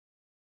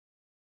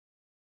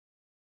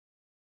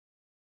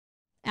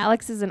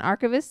Alex is an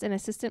archivist and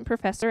assistant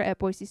professor at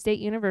Boise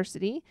State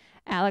University.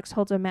 Alex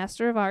holds a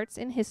Master of Arts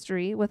in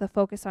History with a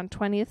focus on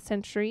 20th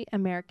century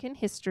American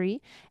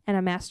history and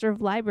a Master of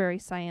Library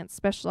Science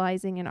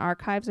specializing in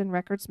archives and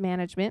records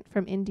management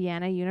from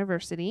Indiana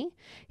University.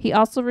 He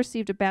also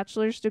received a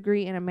bachelor's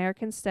degree in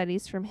American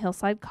Studies from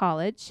Hillside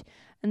College.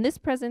 And this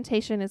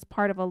presentation is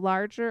part of a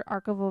larger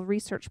archival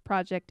research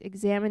project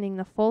examining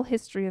the full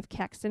history of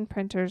Caxton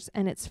Printers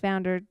and its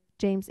founder,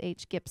 James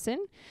H. Gipson.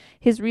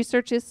 His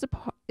research is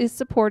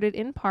supported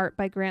in part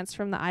by grants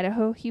from the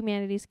Idaho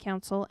Humanities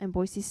Council and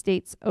Boise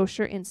State's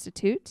Osher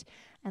Institute.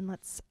 And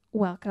let's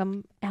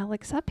welcome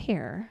Alex up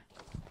here.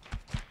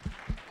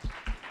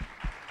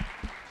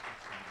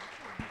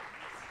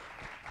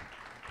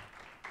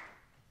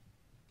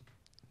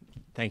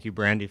 Thank you,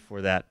 Brandy,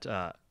 for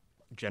that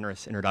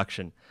generous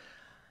introduction.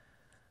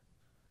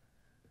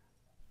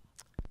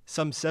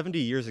 Some 70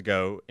 years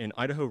ago, an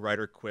Idaho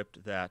writer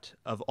quipped that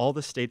of all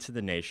the states of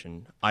the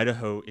nation,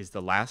 Idaho is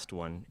the last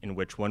one in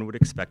which one would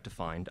expect to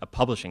find a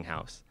publishing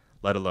house,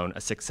 let alone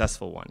a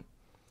successful one.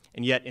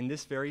 And yet, in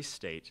this very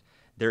state,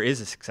 there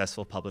is a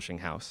successful publishing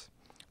house,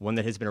 one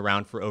that has been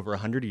around for over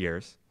 100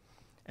 years,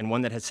 and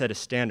one that has set a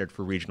standard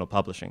for regional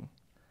publishing.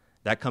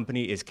 That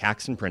company is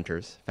Caxton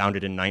Printers,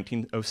 founded in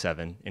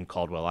 1907 in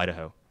Caldwell,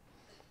 Idaho.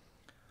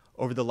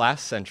 Over the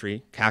last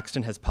century,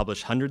 Caxton has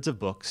published hundreds of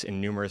books in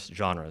numerous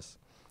genres: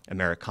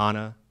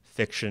 Americana,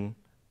 fiction,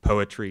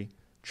 poetry,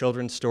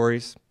 children's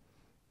stories,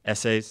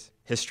 essays,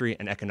 history,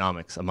 and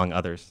economics, among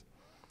others,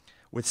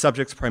 with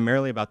subjects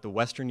primarily about the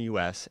western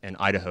U.S. and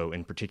Idaho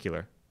in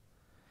particular.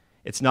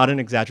 It's not an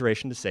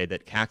exaggeration to say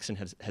that Caxton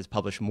has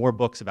published more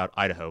books about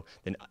Idaho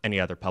than any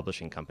other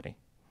publishing company.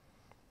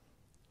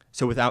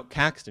 So without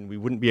Caxton, we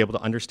wouldn't be able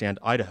to understand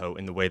Idaho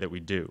in the way that we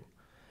do.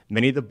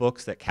 Many of the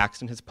books that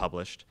Caxton has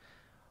published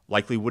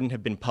likely wouldn't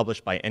have been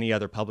published by any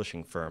other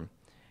publishing firm,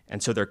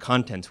 and so their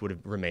contents would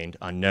have remained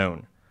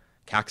unknown.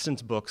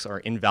 Caxton's books are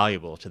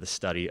invaluable to the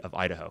study of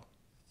Idaho.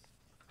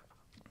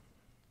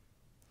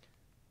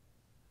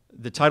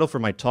 The title for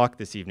my talk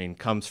this evening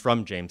comes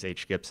from James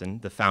H.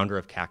 Gipson, the founder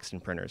of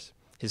Caxton Printers.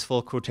 His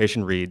full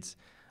quotation reads,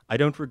 "I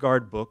don't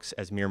regard books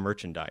as mere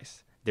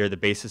merchandise. They're the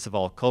basis of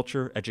all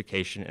culture,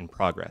 education, and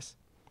progress."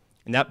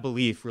 And that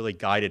belief really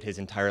guided his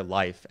entire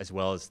life as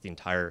well as the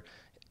entire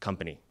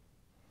company.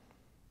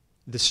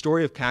 The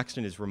story of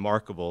Caxton is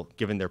remarkable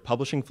given their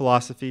publishing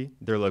philosophy,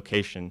 their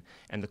location,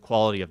 and the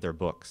quality of their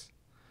books.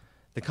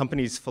 The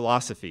company's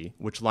philosophy,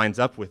 which lines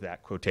up with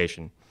that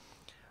quotation,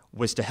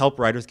 was to help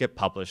writers get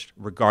published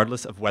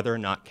regardless of whether or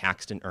not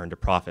Caxton earned a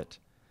profit.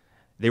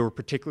 They were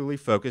particularly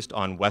focused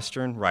on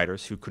Western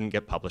writers who couldn't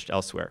get published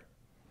elsewhere.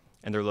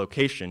 And their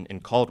location in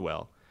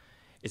Caldwell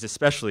is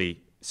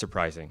especially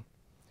surprising.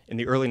 In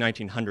the early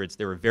 1900s,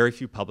 there were very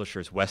few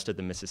publishers west of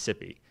the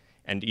Mississippi,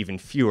 and even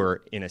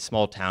fewer in a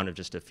small town of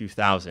just a few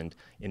thousand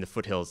in the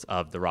foothills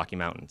of the Rocky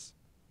Mountains.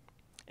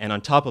 And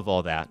on top of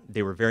all that,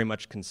 they were very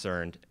much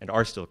concerned, and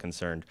are still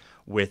concerned,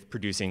 with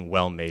producing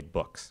well-made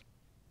books.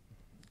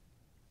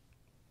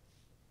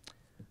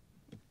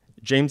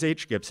 James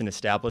H. Gipson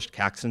established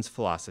Caxton's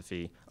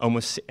philosophy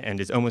and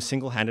is almost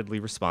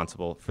single-handedly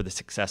responsible for the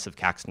success of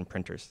Caxton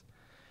Printers.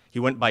 He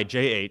went by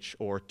J.H.,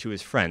 or to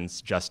his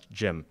friends, just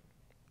Jim.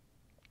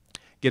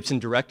 Gipson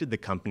directed the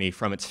company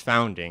from its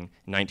founding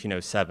in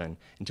 1907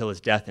 until his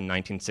death in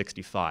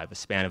 1965, a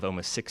span of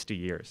almost 60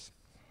 years.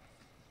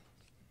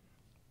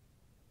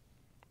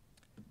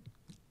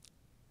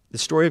 The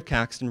story of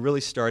Caxton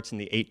really starts in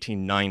the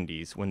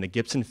 1890s when the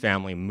Gipson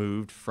family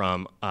moved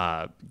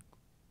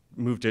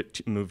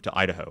to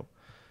Idaho.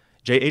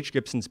 J.H.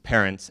 Gipson's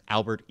parents,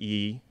 Albert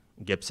E.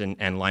 Gipson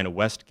and Lina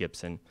West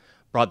Gipson,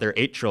 brought their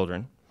 8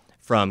 children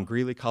from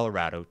Greeley,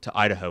 Colorado to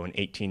Idaho in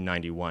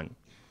 1891.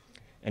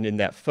 And in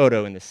that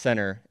photo, in the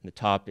center, in the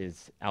top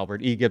is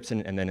Albert E.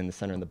 Gipson, and then in the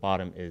center and the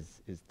bottom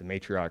is the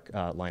matriarch,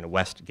 Lina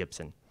West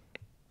Gipson.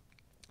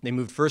 They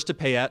moved first to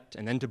Payette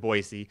and then to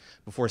Boise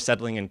before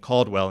settling in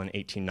Caldwell in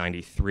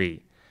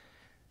 1893.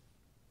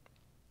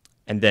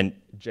 And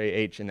then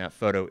J.H. in that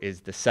photo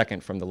is the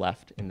second from the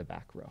left in the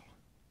back row.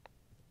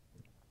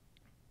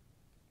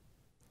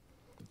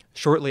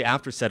 Shortly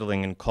after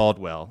settling in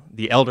Caldwell,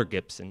 the elder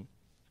Gipson,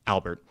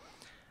 Albert,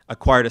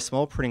 acquired a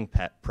small printing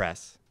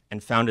press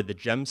and founded the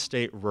Gem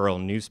State Rural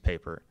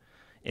newspaper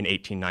in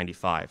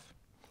 1895.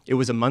 It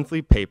was a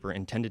monthly paper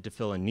intended to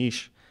fill a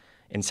niche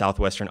in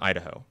southwestern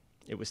Idaho.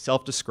 It was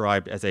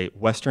self-described as a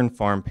Western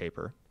farm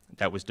paper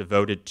that was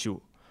devoted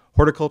to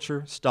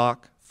horticulture,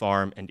 stock,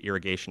 farm, and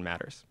irrigation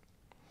matters.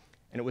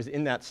 And it was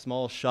in that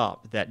small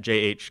shop that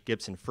J.H.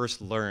 Gipson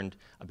first learned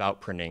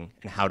about printing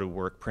and how to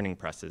work printing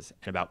presses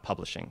and about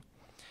publishing.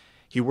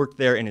 He worked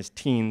there in his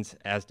teens,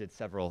 as did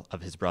several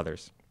of his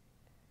brothers.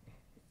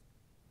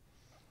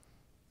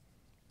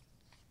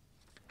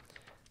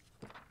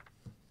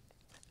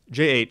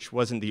 J.H.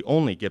 wasn't the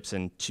only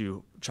Gipson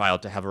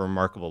child to have a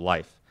remarkable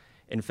life.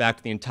 In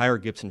fact, the entire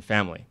Gipson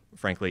family,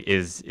 frankly,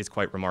 is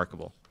quite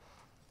remarkable.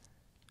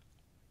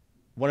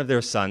 One of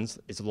their sons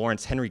is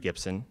Lawrence Henry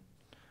Gipson,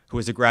 who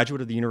was a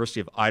graduate of the University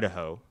of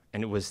Idaho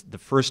and it was the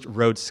first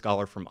Rhodes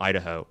Scholar from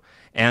Idaho,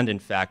 and in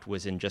fact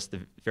was in just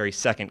the very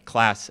second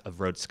class of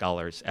Rhodes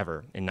Scholars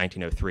ever in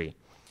 1903.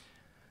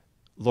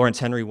 Lawrence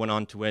Henry went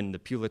on to win the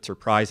Pulitzer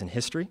Prize in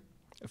History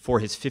for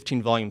his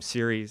 15-volume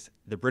series,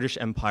 The British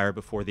Empire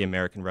Before the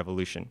American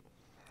Revolution.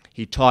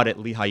 He taught at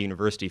Lehigh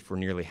University for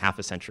nearly half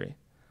a century.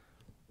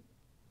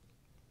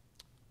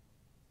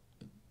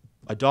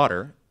 A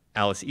daughter,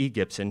 Alice E.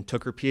 Gipson,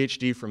 took her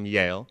PhD from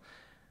Yale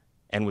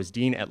and was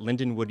dean at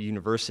Lindenwood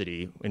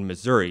University in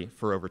Missouri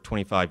for over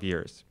 25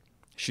 years.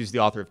 She's the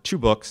author of 2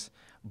 books,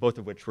 both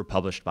of which were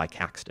published by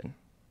Caxton.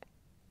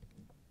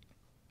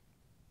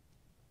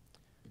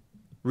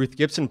 Ruth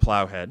Gipson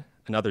Plowhead,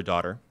 another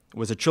daughter,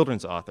 was a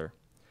children's author.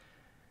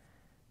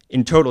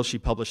 In total, she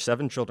published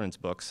 7 children's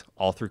books,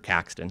 all through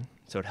Caxton,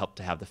 so it helped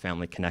to have the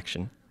family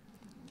connection.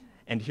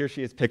 And here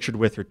she is pictured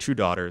with her 2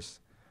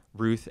 daughters,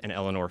 Ruth and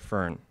Eleanor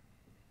Fern.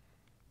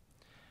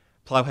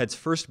 Plowhead's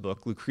first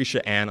book,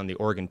 Lucretia Ann on the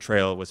Oregon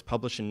Trail, was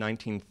published in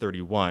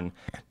 1931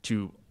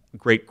 to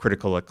great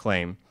critical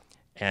acclaim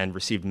and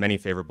received many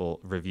favorable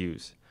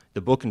reviews.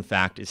 The book, in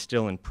fact, is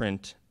still in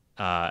print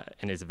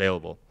and is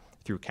available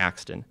through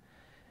Caxton.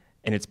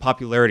 And its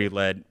popularity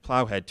led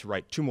Plowhead to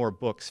write 2 more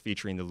books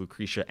featuring the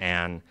Lucretia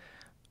Ann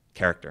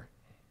character.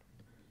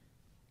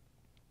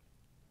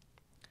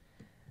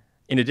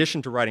 In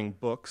addition to writing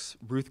books,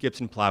 Ruth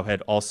Gipson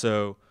Plowhead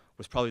also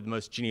was probably the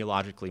most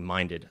genealogically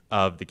minded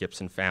of the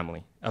Gipson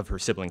family, of her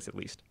siblings at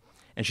least.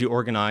 And she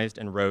organized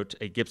and wrote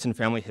a Gipson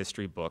family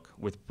history book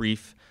with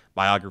brief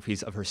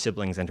biographies of her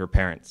siblings and her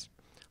parents.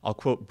 I'll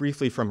quote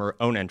briefly from her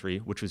own entry,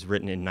 which was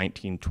written in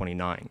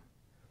 1929.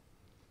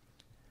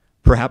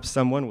 Perhaps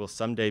someone will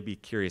someday be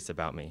curious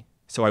about me,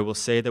 so I will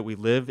say that we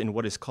live in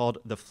what is called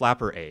the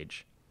flapper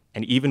age,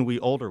 and even we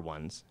older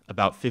ones,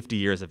 about 50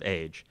 years of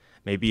age,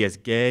 may be as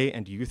gay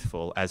and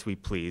youthful as we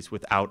please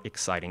without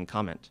exciting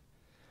comment.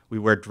 We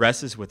wear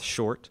dresses with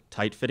short,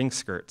 tight-fitting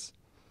skirts.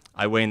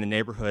 I weigh in the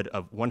neighborhood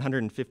of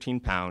 115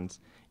 pounds,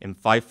 am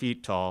 5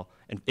 feet tall,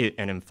 and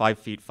am 5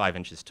 feet 5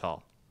 inches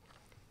tall.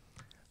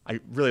 I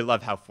really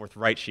love how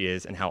forthright she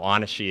is and how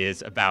honest she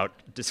is about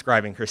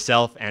describing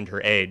herself and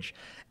her age.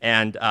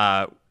 And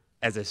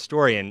as a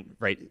historian,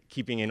 right,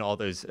 keeping in all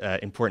those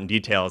important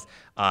details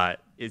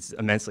is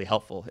immensely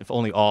helpful, if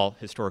only all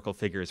historical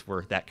figures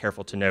were that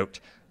careful to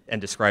note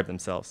and describe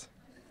themselves.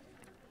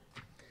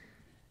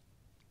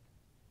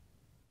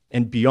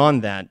 And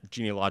beyond that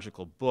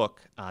genealogical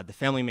book, the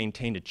family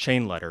maintained a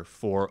chain letter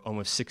for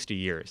almost 60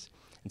 years.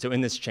 And so in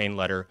this chain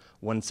letter,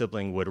 one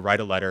sibling would write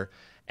a letter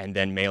and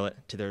then mail it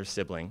to their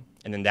sibling.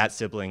 And then that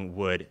sibling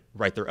would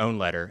write their own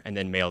letter and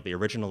then mail the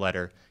original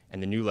letter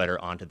and the new letter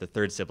on to the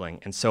third sibling,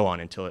 and so on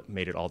until it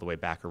made it all the way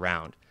back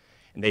around.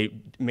 And they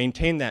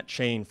maintained that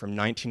chain from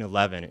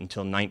 1911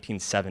 until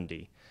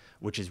 1970,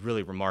 which is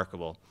really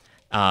remarkable.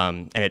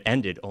 And it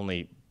ended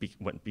only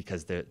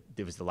because it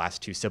was the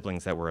last 2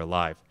 siblings that were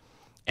alive.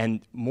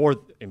 And more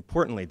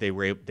importantly,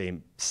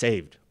 they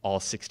saved all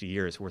 60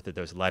 years worth of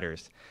those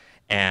letters.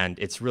 And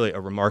it's really a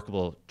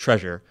remarkable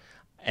treasure.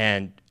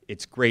 And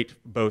it's great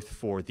both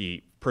for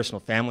the personal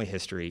family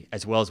history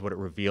as well as what it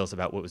reveals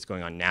about what was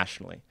going on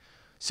nationally.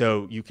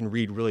 So you can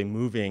read really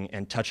moving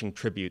and touching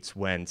tributes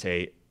when,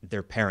 say,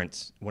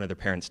 one of their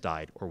parents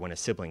died or when a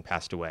sibling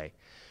passed away.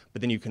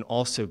 But then you can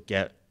also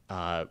get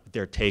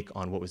their take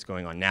on what was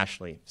going on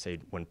nationally, say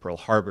when Pearl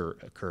Harbor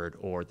occurred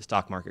or the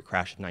stock market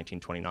crash of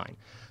 1929.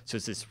 So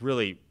it's this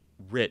really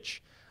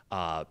rich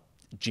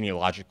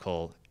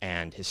genealogical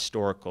and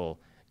historical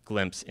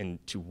glimpse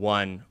into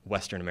one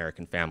Western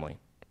American family.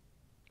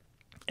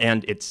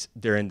 And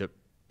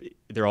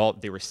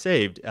they were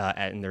saved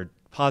and they're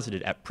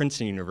deposited at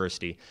Princeton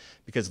University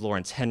because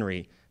Lawrence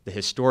Henry, the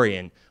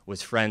historian,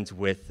 was friends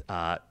with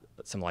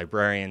some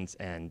librarians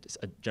and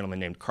a gentleman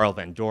named Carl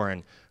Van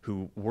Doren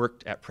who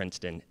worked at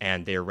Princeton,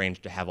 and they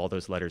arranged to have all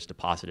those letters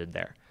deposited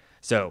there.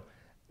 So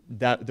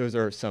those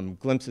are some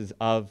glimpses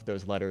of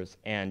those letters,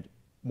 and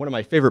one of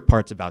my favorite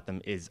parts about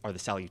them are the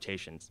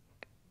salutations.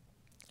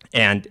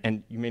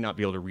 And you may not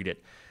be able to read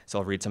it, so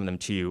I'll read some of them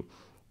to you.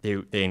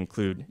 They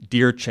include,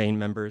 dear chain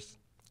members,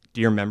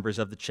 dear members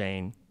of the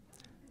chain,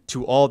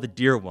 to all the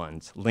dear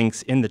ones,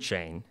 links in the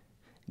chain,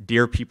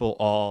 dear people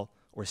all,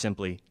 or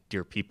simply,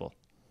 dear people.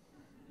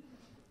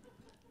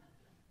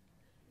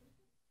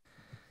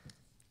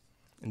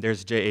 And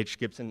there's J.H.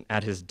 Gipson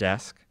at his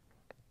desk.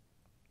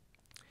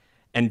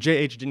 And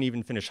J.H. didn't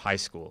even finish high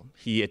school.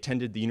 He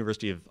attended the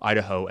University of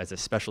Idaho as a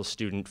special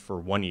student for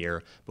 1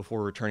 year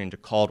before returning to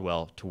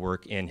Caldwell to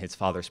work in his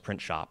father's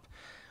print shop,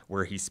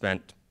 where he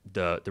spent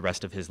the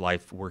rest of his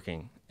life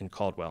working in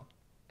Caldwell.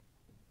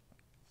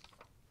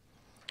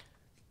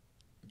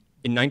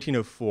 In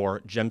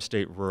 1904, Gem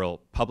State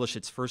Rural published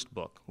its first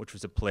book, which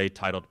was a play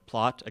titled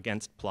Plot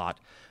Against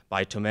Plot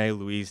by Tomé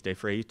Luis de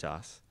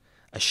Freitas,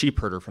 a sheep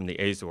herder from the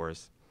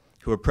Azores,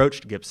 who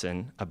approached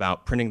Gipson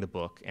about printing the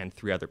book and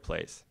 3 other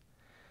plays.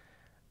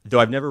 Though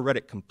I've never read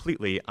it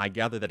completely, I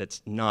gather that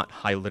it's not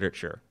high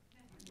literature.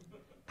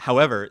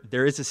 However,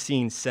 there is a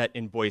scene set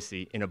in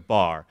Boise in a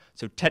bar,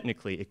 so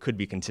technically it could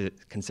be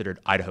considered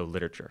Idaho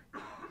literature.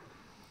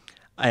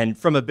 And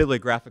from a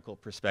bibliographical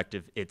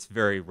perspective, it's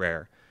very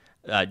rare.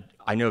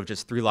 I know of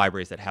just 3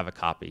 libraries that have a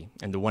copy,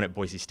 and the one at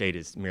Boise State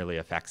is merely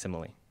a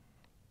facsimile.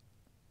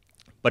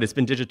 But it's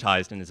been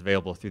digitized and is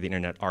available through the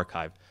Internet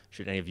Archive,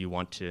 should any of you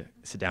want to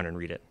sit down and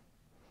read it.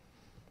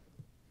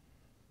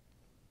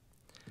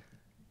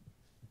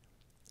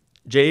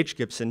 J.H.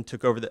 Gipson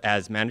took over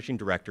as managing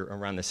director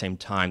around the same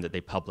time that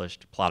they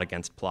published Plot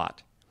Against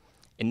Plot.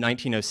 In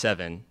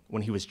 1907,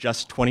 when he was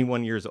just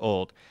 21 years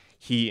old,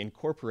 he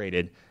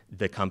incorporated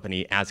the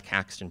company as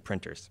Caxton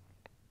Printers.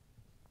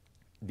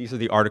 These are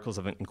the articles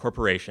of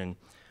incorporation,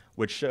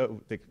 which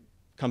show the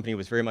company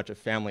was very much a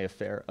family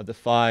affair. Of the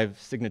 5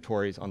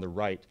 signatories on the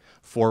right,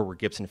 4 were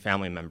Gipson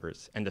family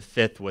members, and the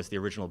 5th was the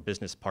original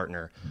business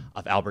partner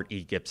of Albert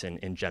E. Gipson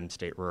in Gem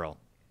State Rural.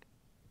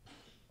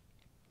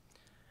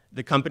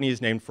 The company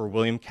is named for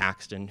William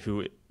Caxton,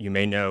 who you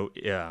may know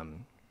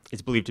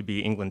is believed to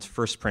be England's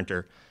first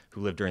printer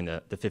who lived during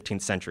the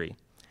 15th century.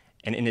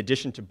 And in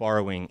addition to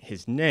borrowing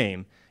his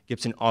name,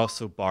 Gipson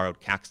also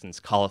borrowed Caxton's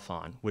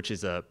colophon, which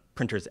is a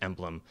printer's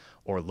emblem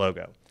or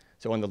logo.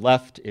 So on the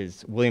left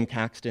is William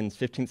Caxton's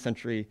 15th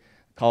century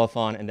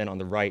colophon, and then on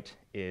the right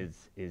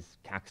is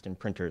Caxton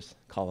Printers'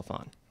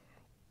 colophon.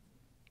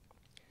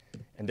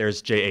 And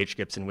there's J.H.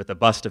 Gipson with a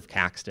bust of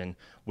Caxton,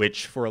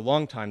 which for a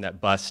long time that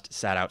bust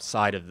sat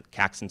outside of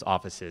Caxton's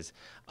offices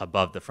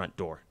above the front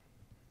door.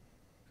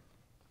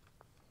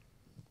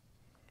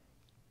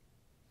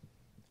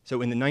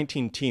 So in the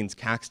 19-teens,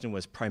 Caxton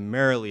was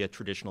primarily a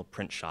traditional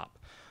print shop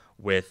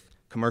with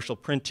commercial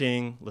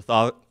printing,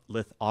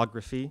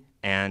 lithography,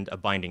 and a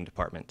binding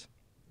department.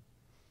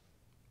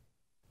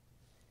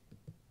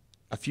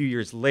 A few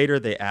years later,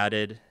 they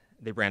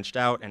branched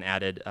out and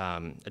added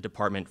a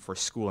department for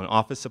school and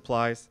office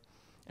supplies,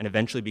 and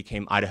eventually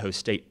became Idaho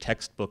State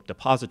Textbook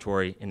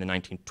Depository in the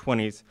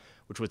 1920s,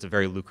 which was a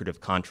very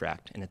lucrative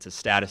contract, and it's a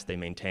status they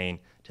maintain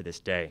to this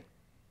day.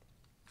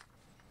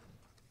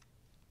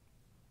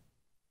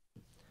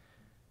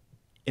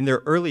 In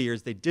their early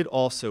years, they did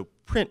also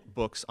print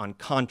books on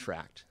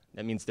contract.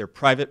 That means they're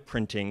private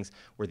printings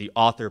where the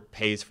author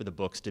pays for the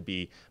books to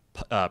be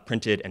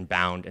printed and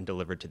bound and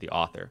delivered to the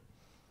author.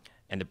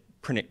 And the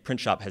print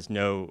shop has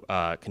no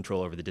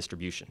control over the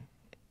distribution.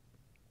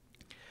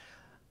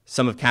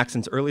 Some of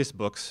Caxton's earliest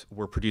books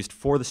were produced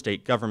for the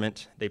state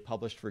government. They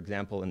published, for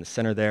example, in the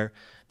center there,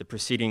 the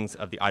Proceedings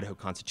of the Idaho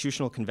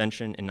Constitutional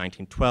Convention in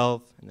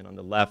 1912, and then on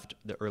the left,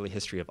 the early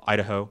history of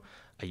Idaho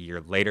a year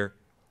later.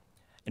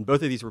 And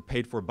both of these were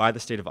paid for by the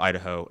state of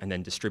Idaho and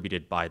then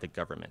distributed by the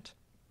government.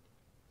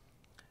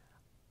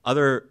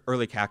 Other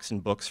early Caxton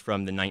books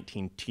from the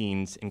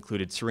 19-teens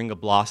included Syringa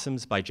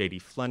Blossoms by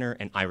J.D. Flenner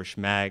and Irish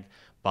Mag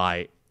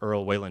by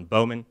Earl Wayland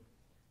Bowman.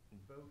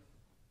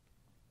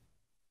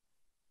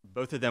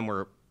 Both of them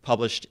were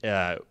published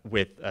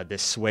with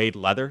this suede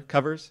leather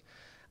covers,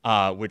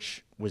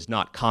 which was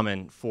not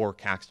common for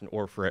Caxton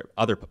or for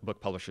other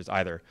book publishers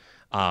either.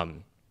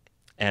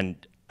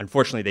 And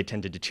unfortunately, they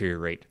tend to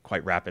deteriorate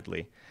quite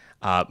rapidly.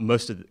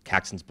 Most of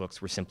Caxton's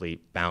books were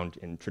simply bound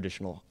in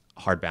traditional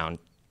hardbound.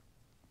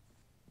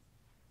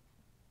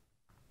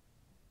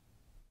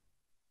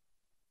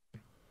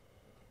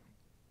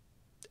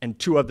 And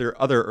 2 of their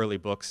other early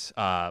books,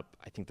 I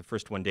think the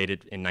first one dated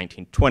in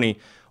 1920,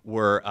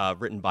 were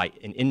written by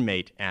an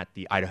inmate at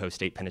the Idaho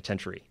State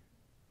Penitentiary.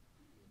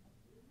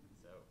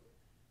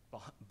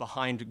 So,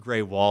 Behind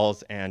Gray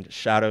Walls and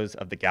Shadows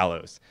of the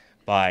Gallows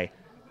by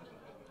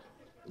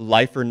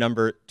Lifer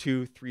number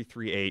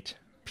 2338,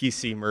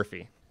 P.C.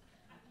 Murphy.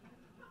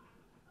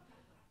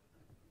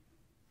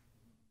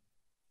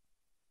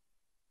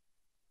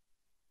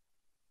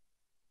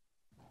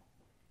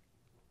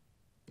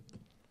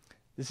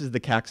 This is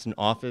the Caxton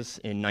office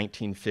in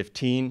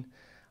 1915.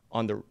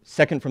 On the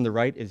second from the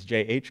right is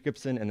J.H.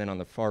 Gipson, and then on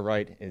the far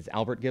right is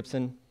Albert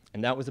Gipson,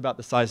 and that was about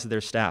the size of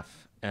their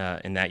staff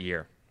in that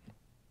year.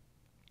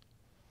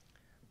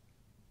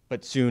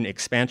 But soon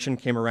expansion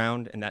came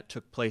around, and that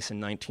took place in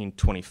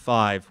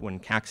 1925 when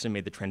Caxton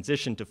made the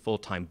transition to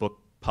full-time book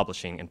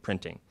publishing and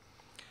printing.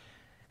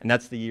 And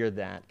that's the year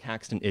that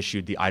Caxton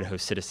issued The Idaho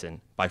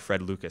Citizen by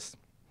Fred Lucas.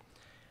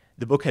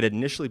 The book had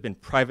initially been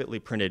privately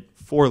printed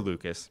for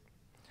Lucas,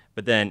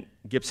 but then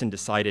Gipson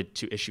decided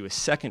to issue a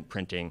second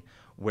printing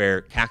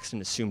where Caxton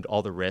assumed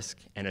all the risk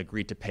and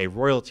agreed to pay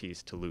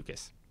royalties to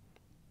Lucas.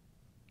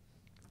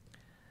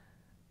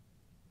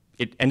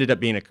 It ended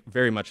up being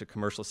very much a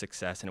commercial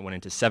success, and it went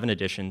into 7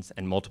 editions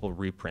and multiple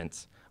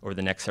reprints over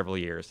the next several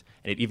years.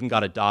 And it even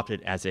got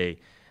adopted as a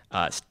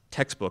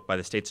textbook by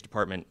the state's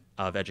Department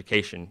of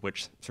Education,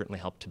 which certainly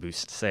helped to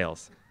boost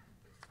sales.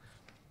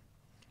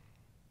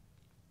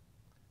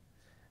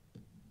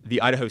 The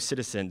Idaho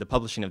Citizen, the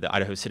publishing of the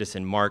Idaho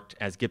Citizen marked,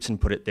 as Gipson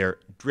put it, their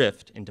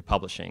drift into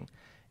publishing.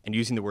 And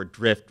using the word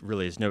drift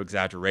really is no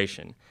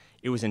exaggeration.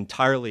 It was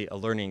entirely a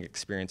learning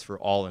experience for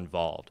all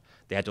involved.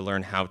 They had to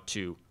learn how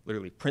to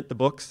literally print the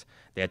books,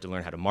 they had to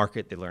learn how to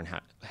market, they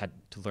had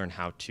to learn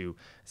how to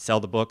sell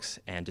the books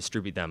and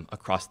distribute them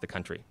across the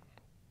country.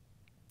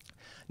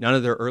 None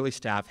of their early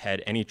staff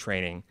had any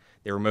training.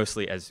 They were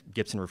mostly, as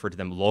Gipson referred to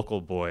them,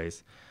 local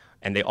boys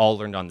and they all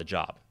learned on the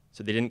job.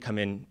 So they didn't come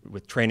in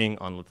with training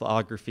on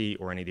lithography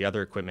or any of the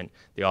other equipment.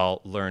 They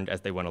all learned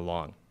as they went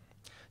along.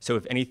 So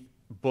if any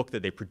book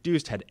that they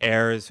produced had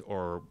errors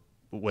or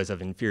was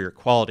of inferior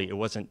quality, it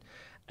wasn't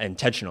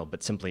intentional,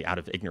 but simply out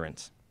of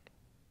ignorance.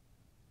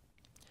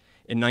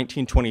 In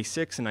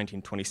 1926 and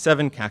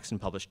 1927, Caxton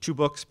published 2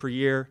 books per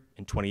year.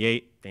 In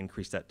 28, they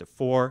increased that to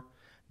 4.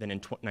 Then in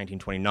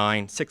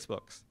 1929, 6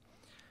 books.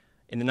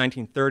 In the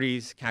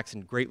 1930s,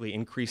 Caxton greatly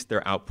increased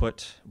their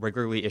output,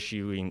 regularly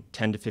issuing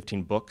 10 to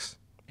 15 books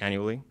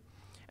annually.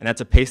 And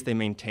that's a pace they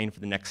maintained for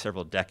the next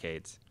several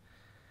decades.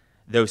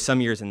 Though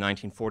some years in the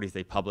 1940s,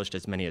 they published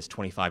as many as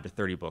 25 to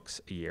 30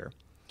 books a year.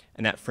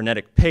 And that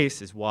frenetic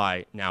pace is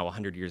why now,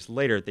 100 years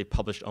later, they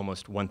published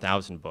almost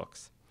 1,000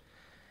 books.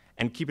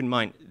 And keep in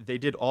mind, they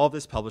did all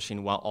this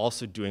publishing while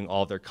also doing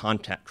all their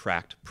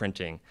contract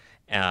printing,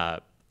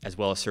 as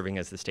well as serving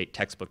as the state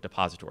textbook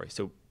depository.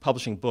 So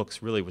publishing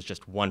books really was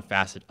just one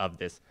facet of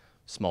this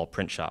small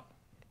print shop.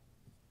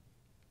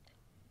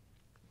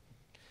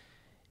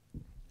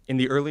 In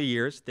the early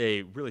years,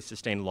 they really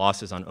sustained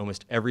losses on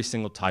almost every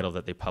single title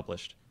that they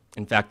published.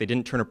 In fact, they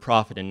didn't turn a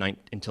profit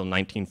until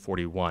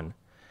 1941,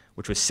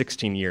 which was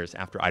 16 years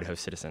after Idaho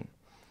Citizen.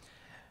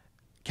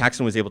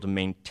 Caxton was able to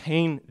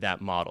maintain that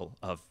model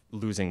of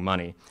losing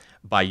money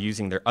by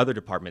using their other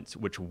departments,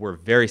 which were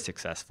very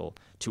successful,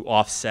 to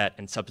offset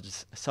and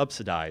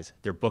subsidize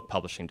their book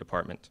publishing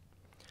department.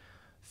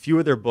 Few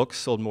of their books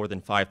sold more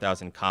than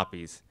 5,000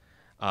 copies,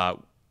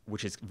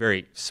 which is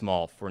very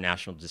small for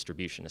national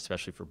distribution,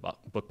 especially for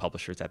book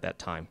publishers at that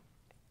time.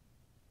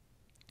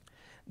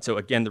 So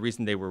again,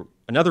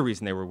 another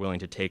reason they were willing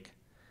to take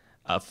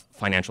a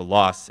financial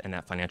loss and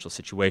that financial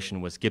situation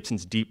was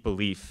Gipson's deep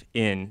belief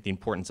in the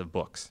importance of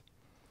books.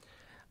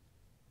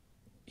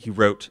 He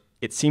wrote,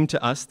 "It seemed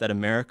to us that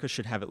America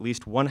should have at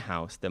least one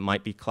house that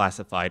might be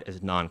classified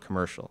as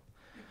non-commercial.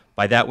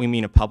 By that we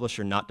mean a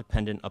publisher not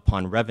dependent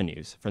upon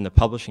revenues from the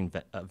publishing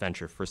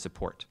venture for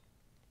support."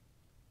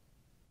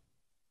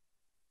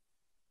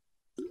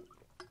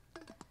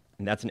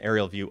 And that's an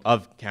aerial view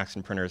of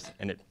Caxton Printers,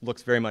 and it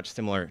looks very much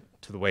similar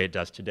to the way it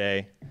does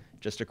today,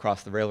 just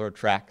across the railroad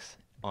tracks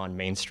on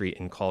Main Street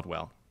in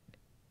Caldwell.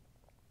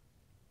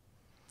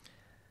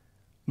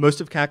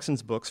 Most of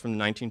Caxton's books from the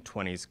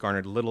 1920s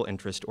garnered little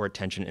interest or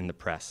attention in the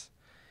press.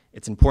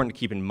 It's important to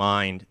keep in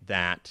mind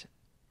that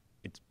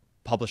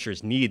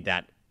publishers need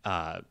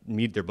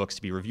their books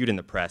to be reviewed in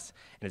the press,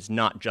 and it's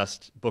not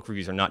just, book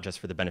reviews are not just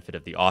for the benefit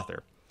of the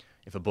author.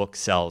 If a book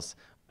sells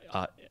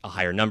a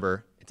higher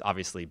number, it's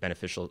obviously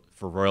beneficial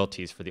for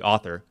royalties for the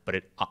author, but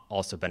it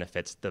also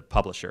benefits the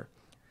publisher.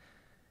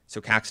 So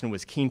Caxton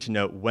was keen to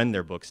note when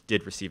their books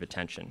did receive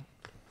attention.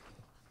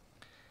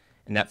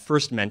 And that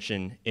first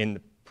mention in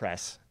the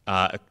press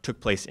took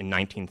place in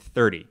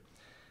 1930.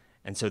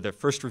 And so the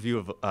first review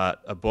of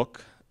a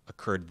book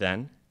occurred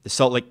then. The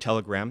Salt Lake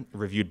Telegram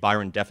reviewed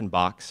Byron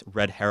Deffenbach's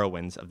Red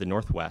Heroines of the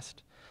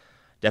Northwest.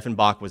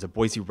 Deffenbach was a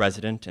Boise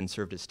resident and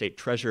served as state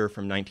treasurer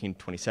from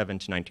 1927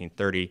 to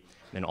 1930, and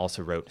then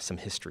also wrote some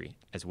history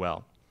as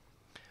well.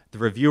 The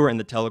reviewer in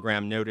the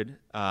Telegram noted,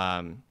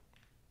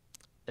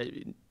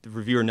 the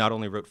reviewer not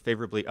only wrote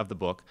favorably of the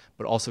book,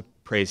 but also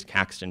praised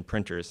Caxton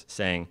Printers,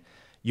 saying,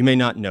 "You may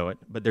not know it,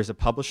 but there's a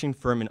publishing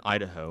firm in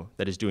Idaho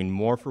that is doing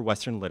more for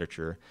Western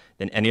literature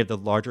than any of the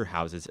larger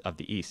houses of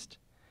the East.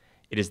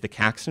 It is the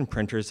Caxton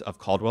Printers of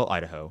Caldwell,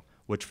 Idaho,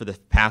 which for the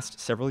past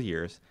several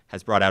years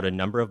has brought out a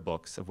number of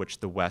books of which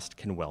the West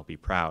can well be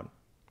proud."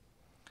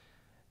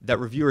 That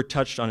reviewer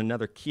touched on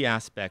another key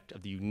aspect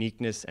of the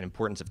uniqueness and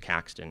importance of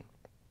Caxton,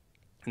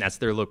 and that's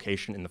their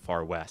location in the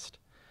far West.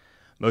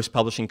 Most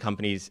publishing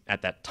companies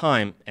at that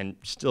time, and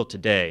still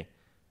today,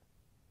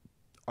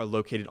 are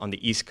located on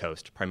the East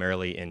Coast,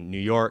 primarily in New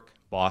York,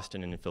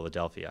 Boston, and in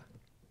Philadelphia.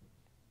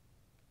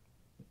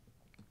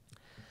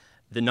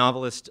 The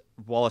novelist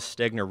Wallace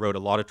Stegner wrote a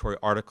laudatory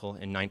article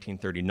in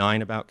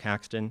 1939 about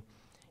Caxton.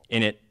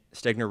 In it,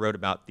 Stegner wrote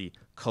about the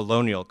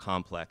colonial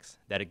complex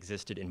that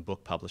existed in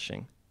book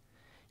publishing.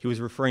 He was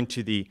referring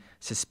to the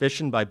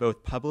suspicion by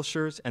both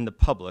publishers and the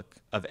public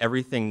of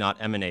everything not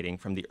emanating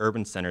from the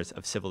urban centers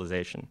of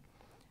civilization.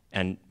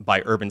 And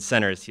by urban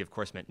centers, he of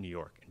course meant New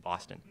York and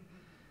Boston.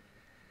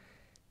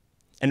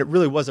 And it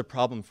really was a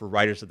problem for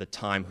writers of the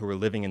time who were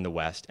living in the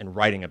West and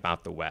writing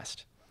about the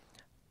West.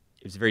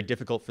 It was very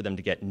difficult for them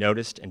to get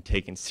noticed and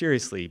taken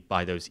seriously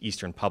by those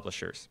Eastern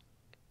publishers.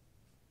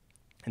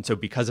 And so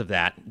because of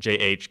that,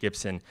 J.H.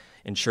 Gipson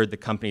ensured the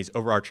company's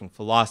overarching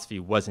philosophy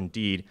was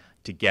indeed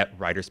to get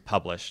writers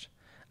published,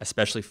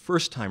 especially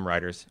first-time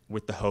writers,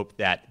 with the hope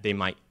that they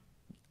might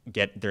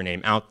get their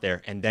name out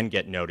there and then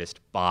get noticed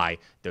by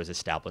those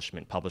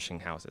establishment publishing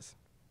houses.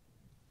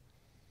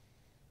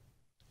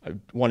 I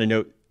want to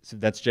note, so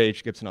that's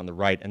J.H. Gipson on the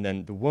right, and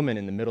then the woman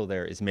in the middle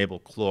there is Mabel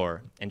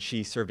Clore, and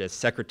she served as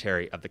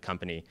secretary of the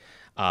company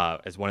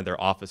as one of their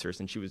officers,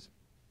 and she was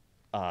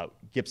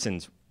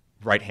Gipson's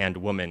right-hand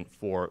woman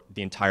for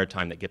the entire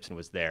time that Gipson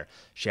was there.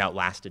 She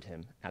outlasted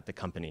him at the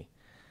company,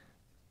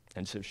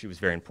 and so she was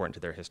very important to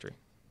their history.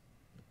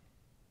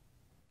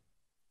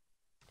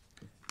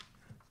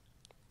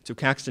 So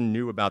Caxton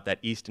knew about that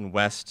East and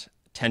West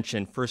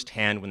tension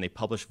firsthand when they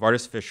published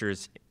Vardis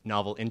Fisher's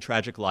novel In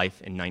Tragic Life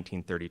in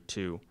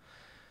 1932.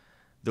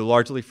 Though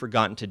largely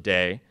forgotten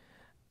today,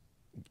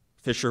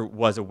 Fisher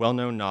was a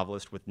well-known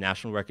novelist with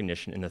national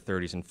recognition in the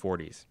 30s and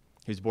 40s.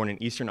 He was born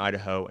in eastern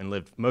Idaho and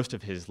lived most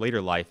of his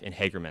later life in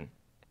Hagerman.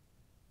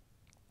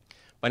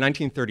 By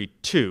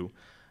 1932,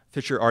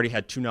 Fisher already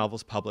had 2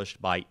 novels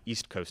published by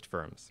East Coast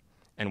firms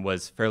and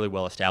was fairly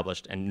well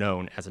established and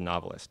known as a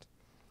novelist.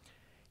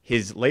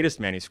 His latest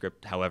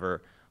manuscript,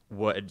 however,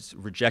 was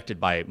rejected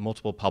by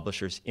multiple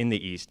publishers in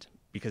the East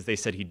because they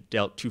said he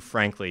dealt too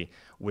frankly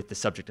with the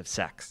subject of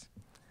sex.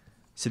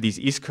 So these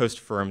East Coast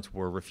firms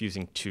were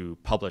refusing to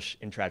publish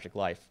In Tragic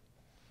Life.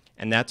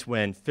 And that's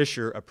when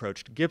Fisher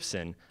approached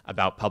Gipson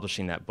about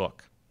publishing that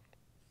book.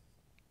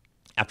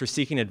 After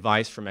seeking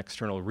advice from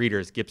external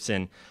readers,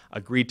 Gipson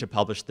agreed to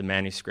publish the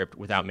manuscript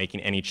without making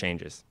any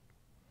changes.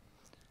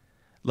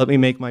 "Let me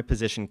make my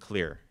position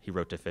clear," he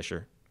wrote to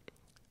Fisher.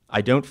 "I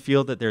don't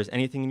feel that there is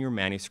anything in your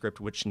manuscript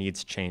which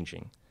needs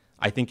changing.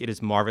 I think it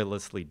is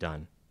marvelously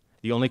done.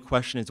 The only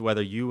question is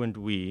whether you and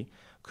we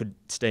could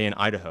stay in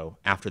Idaho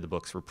after the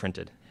books were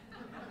printed."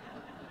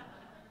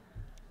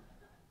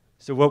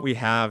 So what we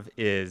have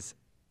is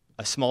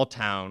a small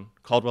town,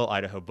 Caldwell,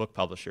 Idaho book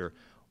publisher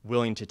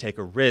willing to take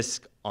a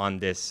risk on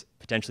this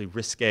potentially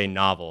risque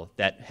novel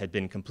that had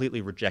been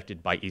completely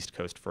rejected by East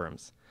Coast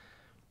firms.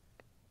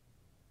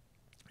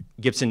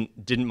 Gipson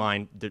didn't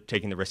mind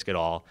taking the risk at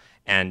all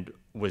and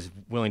was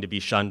willing to be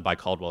shunned by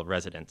Caldwell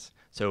residents.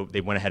 So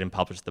they went ahead and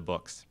published the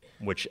books,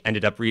 which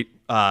ended up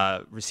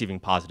receiving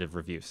positive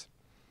reviews.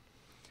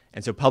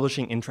 And so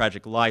publishing In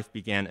Tragic Life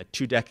began a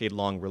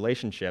 2-decade-long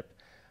relationship,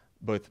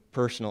 both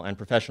personal and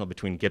professional,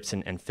 between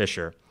Gipson and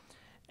Fisher.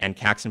 And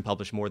Caxton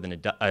published more than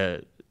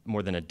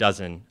a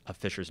dozen of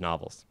Fisher's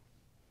novels.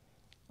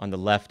 On the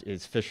left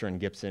is Fisher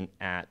and Gipson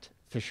at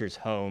Fisher's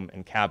home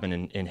and cabin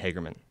in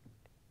Hagerman.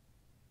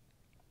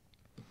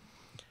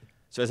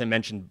 So as I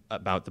mentioned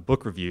about the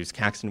book reviews,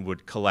 Caxton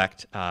would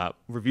collect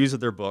reviews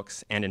of their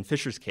books, and in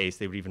Fisher's case,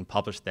 they would even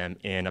publish them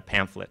in a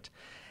pamphlet.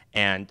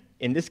 And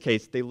in this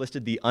case, they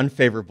listed the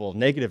unfavorable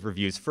negative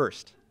reviews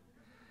first.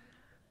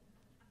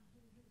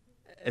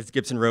 As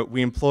Gipson wrote,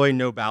 "We employ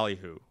no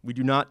ballyhoo. We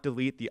do not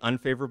delete the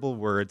unfavorable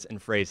words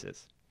and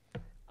phrases."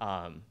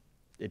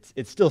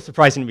 It's still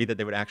surprising to me that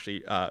they would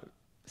actually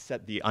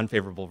set the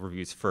unfavorable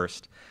reviews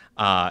first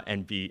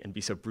and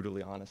be so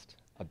brutally honest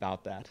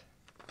about that.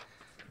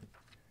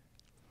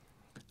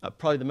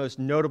 Probably the most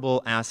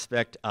notable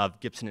aspect of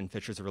Gipson and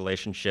Fisher's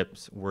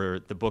relationships were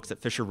the books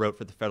that Fisher wrote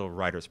for the Federal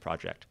Writers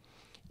Project.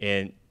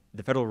 And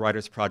the Federal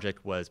Writers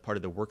Project was part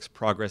of the Works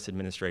Progress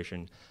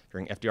Administration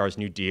during FDR's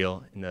New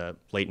Deal in the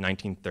late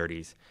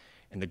 1930s,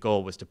 and the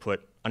goal was to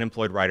put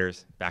unemployed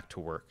writers back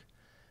to work.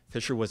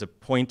 Fisher was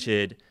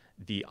appointed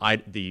the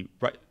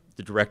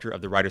director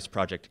of the Writers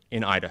Project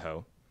in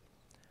Idaho.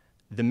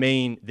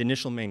 The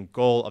initial main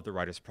goal of the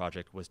Writers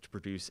Project was to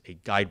produce a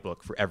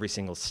guidebook for every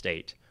single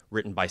state,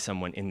 written by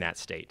someone in that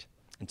state.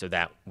 And so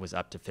that was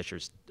up to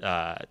Fisher's,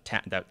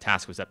 that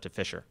task was up to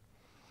Fisher.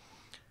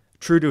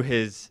 True to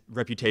his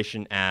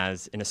reputation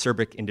as an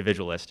acerbic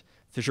individualist,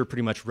 Fisher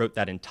pretty much wrote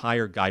that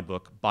entire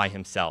guidebook by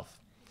himself.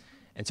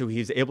 And so he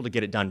was able to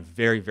get it done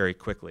very, very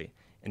quickly.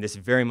 And this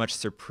very much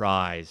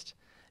surprised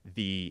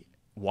the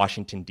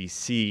Washington,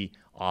 D.C.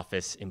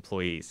 office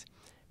employees,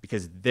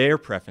 because their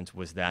preference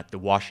was that the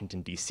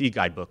Washington, D.C.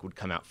 guidebook would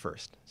come out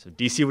first. So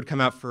D.C. would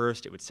come out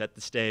first, it would set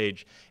the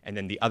stage, and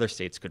then the other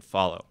states could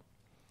follow.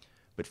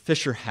 But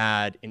Fisher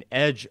had an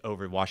edge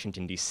over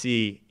Washington,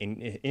 D.C.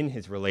 in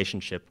his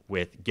relationship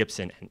with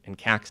Gipson and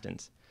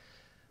Caxton's.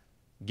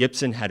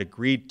 Gipson had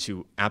agreed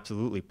to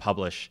absolutely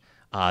publish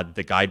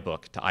the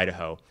guidebook to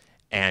Idaho,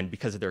 and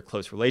because of their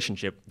close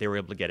relationship, they were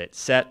able to get it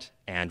set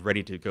and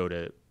ready to go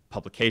to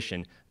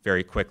publication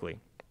very quickly.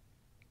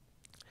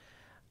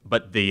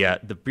 But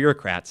the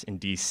bureaucrats in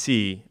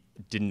D.C.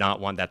 did not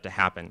want that to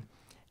happen,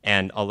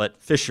 and I'll let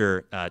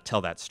Fisher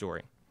tell that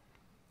story.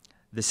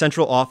 "The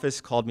central office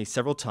called me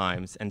several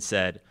times and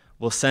said,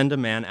 'We'll send a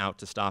man out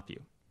to stop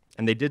you.'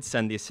 And they did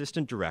send the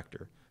assistant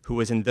director, who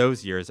was in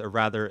those years a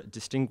rather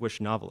distinguished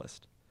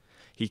novelist.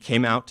 He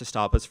came out to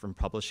stop us from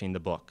publishing the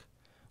book.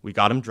 We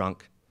got him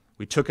drunk.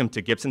 We took him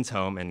to Gipson's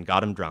home and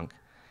got him drunk.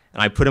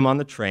 And I put him on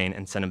the train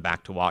and sent him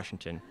back to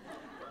Washington.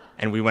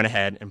 And we went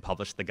ahead and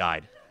published the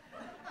guide."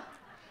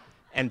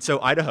 And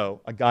so Idaho,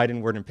 A Guide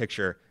in Word and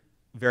Picture,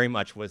 very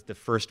much was the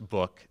first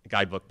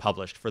guidebook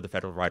published for the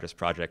Federal Writers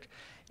Project.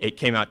 It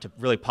came out to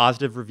really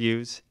positive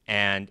reviews,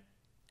 and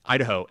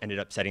Idaho ended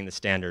up setting the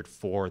standard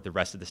for the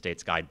rest of the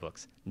state's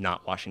guidebooks,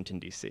 not Washington,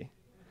 D.C.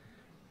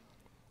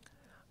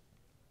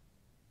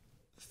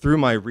 Through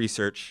my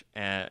research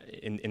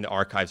in the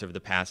archives over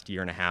the past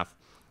year and a half,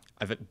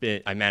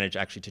 I managed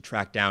actually to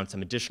track down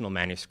some additional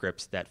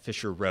manuscripts that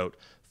Fisher wrote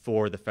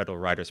for the Federal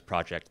Writers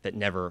Project that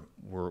never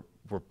were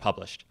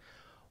published.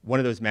 One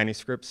of those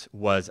manuscripts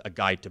was a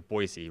guide to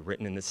Boise,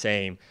 written in the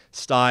same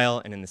style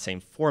and in the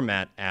same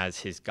format as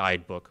his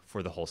guidebook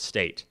for the whole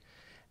state.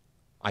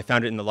 I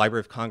found it in the Library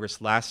of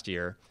Congress last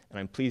year, and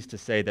I'm pleased to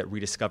say that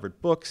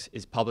Rediscovered Books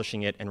is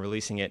publishing it and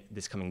releasing it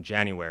this coming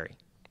January.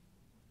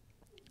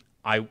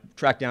 I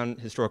tracked down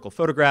historical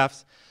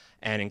photographs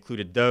and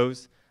included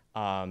those,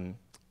 and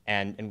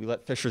we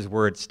let Fisher's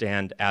words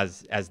stand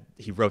as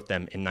he wrote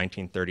them in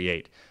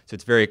 1938. So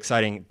it's very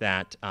exciting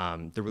that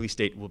the release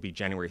date will be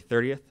January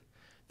 30th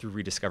through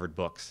Rediscovered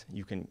Books.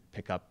 You can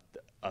pick up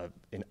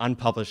an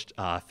unpublished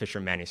Fisher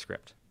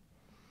manuscript.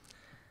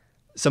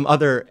 Some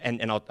other,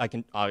 and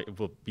I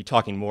will be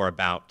talking more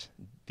about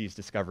these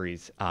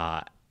discoveries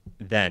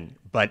then,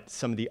 but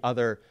some of the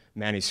other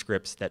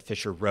manuscripts that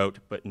Fisher wrote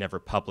but never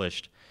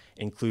published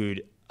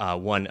include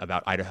one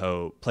about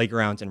Idaho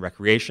playgrounds and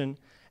recreation,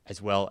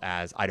 as well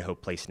as Idaho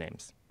place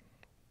names.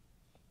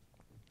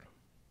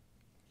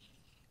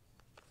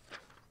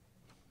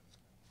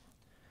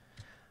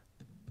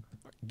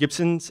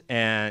 Gipson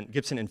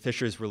and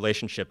Fisher's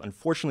relationship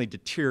unfortunately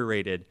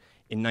deteriorated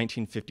in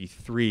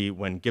 1953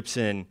 when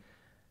Gipson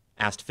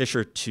asked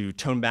Fisher to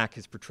tone back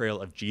his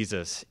portrayal of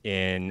Jesus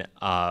in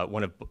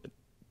one of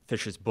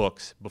Fisher's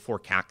books before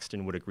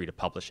Caxton would agree to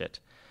publish it.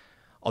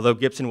 Although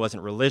Gipson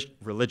wasn't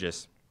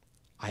religious,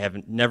 I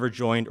have never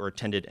joined or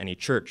attended any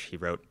church, he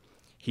wrote.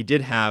 He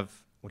did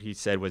have, what he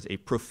said was, a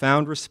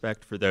profound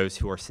respect for those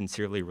who are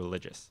sincerely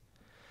religious.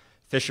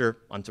 Fisher,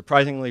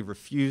 unsurprisingly,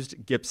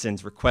 refused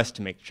Gipson's request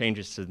to make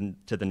changes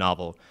to the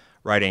novel,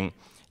 writing,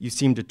 "You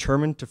seem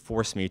determined to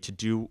force me to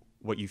do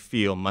what you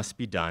feel must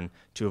be done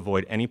to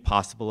avoid any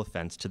possible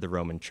offense to the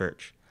Roman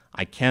Church.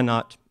 I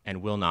cannot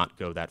and will not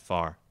go that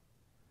far."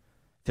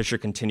 Fisher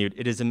continued,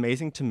 "It is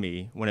amazing to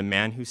me when a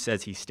man who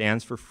says he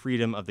stands for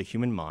freedom of the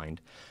human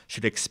mind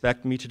should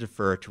expect me to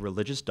defer to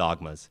religious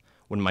dogmas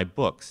when my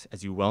books,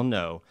 as you well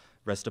know,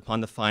 rest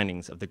upon the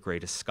findings of the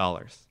greatest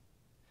scholars."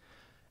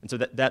 And so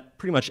that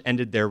pretty much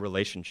ended their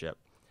relationship.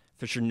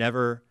 Fisher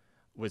never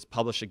was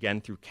published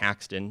again through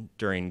Caxton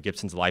during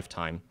Gipson's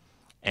lifetime,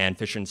 and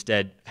Fisher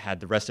instead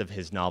had the rest of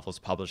his novels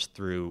published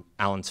through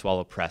Allen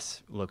Swallow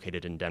Press,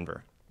 located in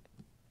Denver.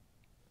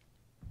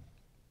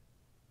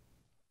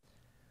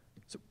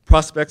 So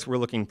prospects were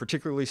looking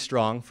particularly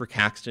strong for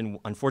Caxton,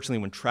 unfortunately,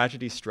 when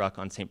tragedy struck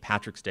on St.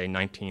 Patrick's Day,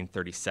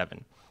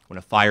 1937, when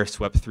a fire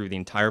swept through the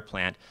entire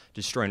plant,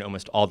 destroying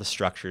almost all the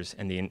structures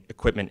and the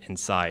equipment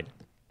inside.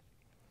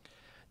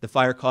 The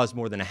fire caused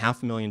more than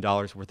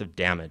 $500,000 worth of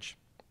damage.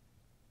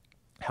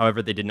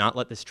 However, they did not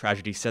let this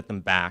tragedy set them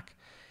back,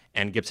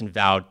 and Gipson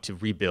vowed to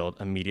rebuild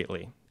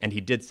immediately, and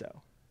he did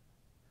so.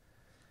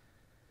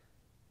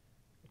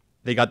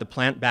 They got the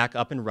plant back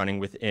up and running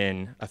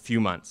within a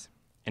few months,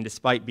 and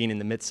despite being in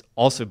the midst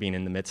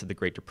of the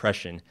Great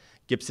Depression,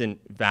 Gipson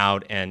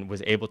vowed and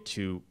was able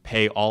to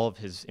pay all of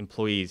his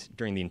employees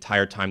during the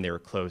entire time they were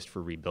closed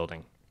for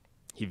rebuilding.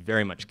 He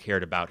very much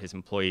cared about his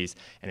employees,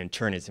 and in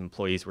turn, his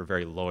employees were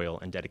very loyal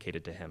and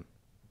dedicated to him.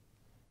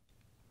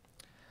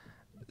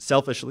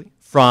 Selfishly,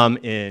 from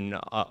an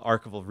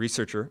archival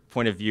researcher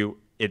point of view,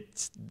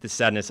 the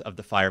sadness of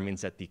the fire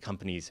means that the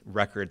company's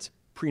records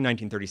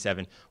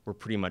pre-1937 were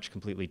pretty much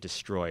completely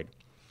destroyed.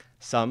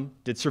 Some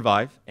did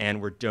survive and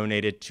were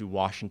donated to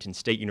Washington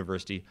State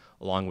University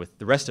along with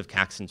the rest of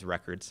Caxton's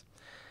records.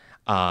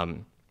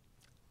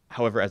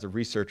 However, as a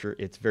researcher,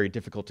 it's very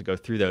difficult to go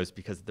through those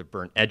because of the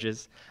burnt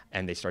edges,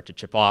 and they start to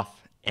chip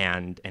off,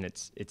 and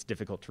it's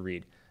difficult to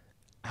read.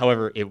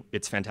 However,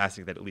 it's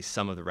fantastic that at least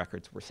some of the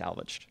records were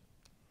salvaged.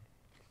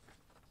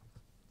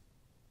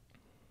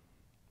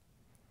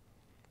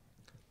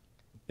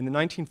 In the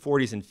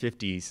 1940s and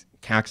 50s,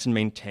 Caxton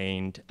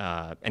maintained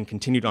and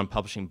continued on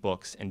publishing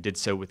books and did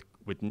so with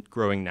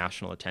growing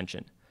national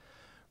attention.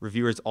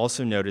 Reviewers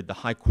also noted the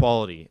high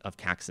quality of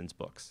Caxton's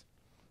books.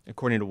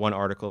 According to one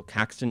article,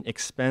 Caxton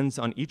expends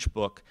on each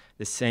book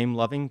the same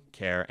loving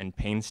care and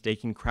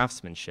painstaking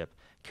craftsmanship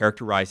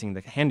characterizing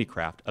the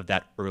handicraft of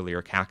that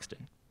earlier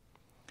Caxton.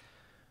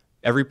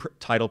 Every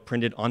title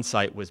printed on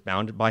site was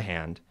bound by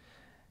hand,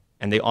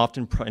 and they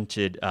often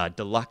printed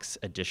deluxe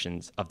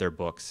editions of their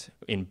books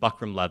in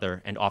buckram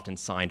leather and often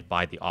signed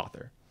by the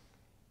author.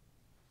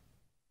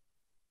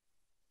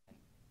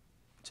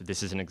 So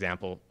this is an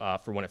example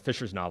for one of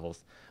Fisher's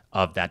novels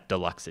of that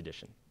deluxe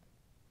edition.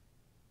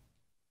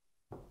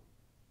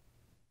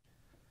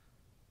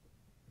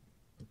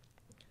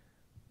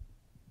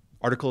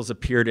 Articles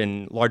appeared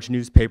in large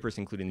newspapers,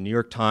 including the New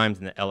York Times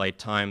and the LA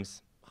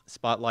Times,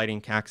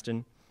 spotlighting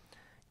Caxton.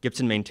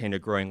 Gipson maintained a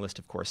growing list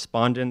of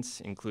correspondents,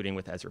 including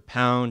with Ezra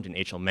Pound and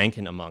H.L.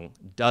 Mencken, among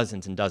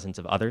dozens and dozens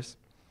of others.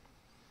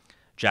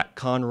 Jack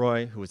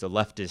Conroy, who was a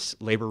leftist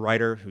labor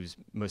writer whose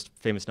most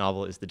famous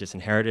novel is The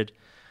Disinherited,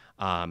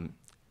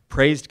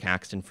 praised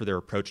Caxton for their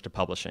approach to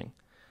publishing.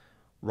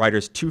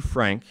 Writers too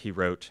frank, he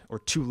wrote, or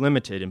too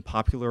limited in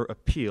popular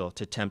appeal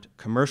to tempt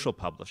commercial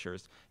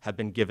publishers have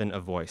been given a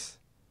voice.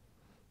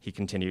 He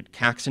continued,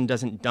 Caxton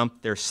doesn't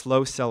dump their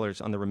slow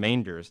sellers on the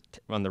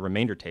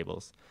remainder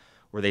tables,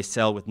 where they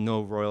sell with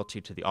no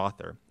royalty to the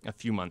author a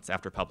few months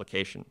after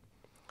publication,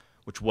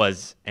 which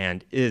was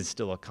and is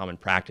still a common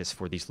practice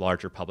for these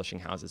larger publishing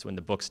houses. When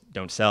the books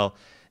don't sell,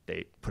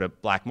 they put a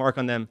black mark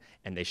on them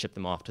and they ship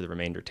them off to the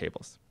remainder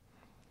tables.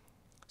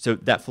 So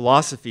that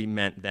philosophy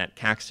meant that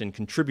Caxton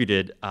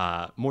contributed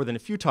more than a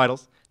few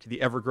titles to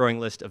the ever-growing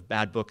list of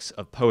bad books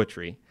of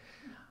poetry.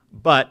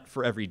 But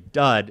for every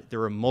dud, there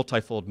were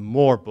multifold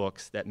more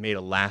books that made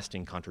a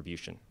lasting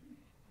contribution.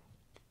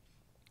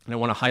 And I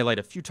want to highlight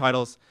a few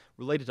titles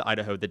related to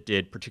Idaho that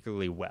did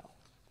particularly well.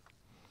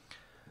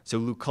 So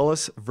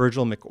Lucullus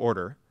Virgil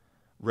McOrder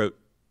wrote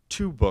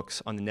 2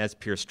 books on the Nez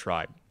Perce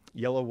tribe,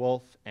 Yellow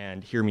Wolf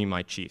and Hear Me,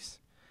 My Chiefs,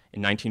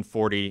 in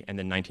 1940 and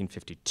then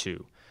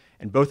 1952.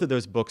 And both of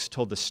those books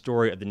told the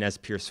story of the Nez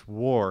Perce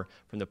War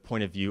from the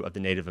point of view of the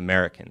Native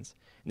Americans.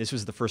 And this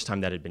was the first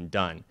time that had been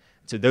done.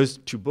 So those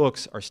 2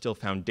 books are still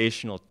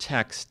foundational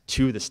texts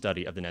to the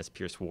study of the Nez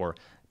Perce War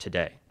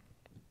today.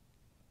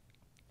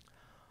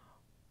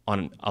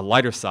 On a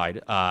lighter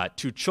side,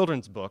 2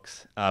 children's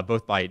books,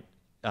 both by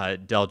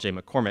Del J.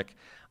 McCormick,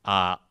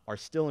 are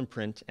still in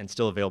print and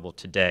still available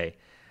today.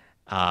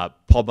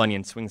 Paul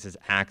Bunyan Swings His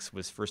Axe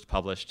was first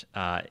published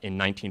in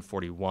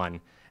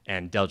 1941,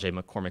 and Del J.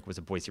 McCormick was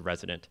a Boise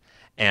resident.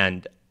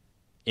 And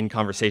in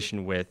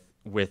conversation with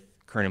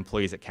current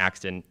employees at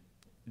Caxton,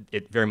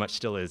 it very much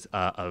still is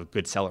a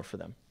good seller for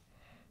them.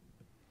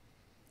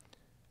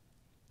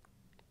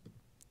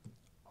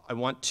 I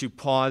want to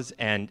pause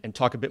and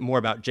talk a bit more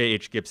about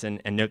J.H.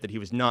 Gipson and note that he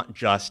was not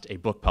just a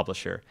book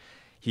publisher.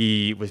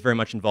 He was very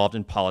much involved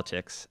in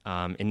politics. In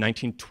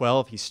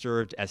 1912, he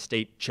served as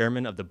state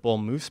chairman of the Bull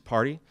Moose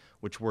Party,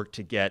 which worked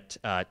to get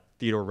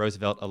Theodore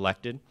Roosevelt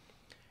elected.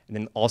 And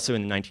then also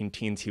in the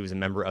 19-teens, he was a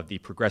member of the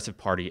Progressive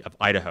Party of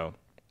Idaho.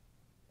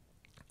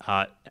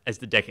 As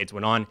the decades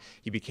went on,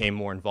 he became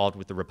more involved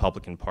with the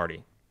Republican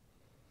Party.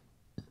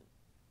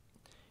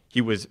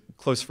 He was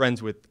close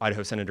friends with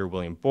Idaho Senator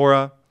William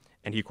Borah,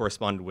 and he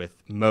corresponded with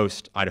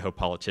most Idaho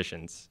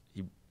politicians.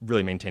 He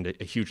really maintained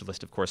a huge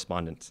list of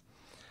correspondence.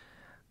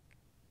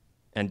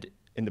 And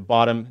in the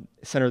bottom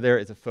center there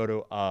is a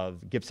photo of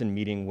Gipson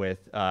meeting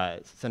with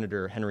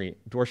Senator Henry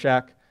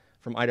Dorshak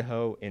from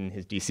Idaho in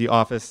his DC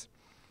office.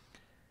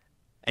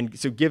 And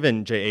so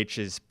given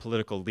J.H.'s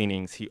political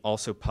leanings, he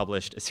also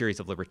published a series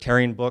of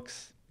libertarian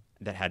books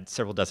that had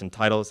several dozen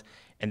titles.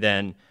 And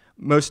then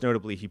most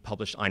notably, he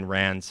published Ayn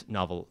Rand's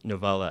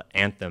novella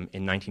Anthem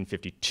in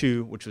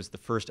 1952, which was the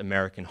first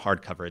American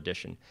hardcover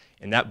edition.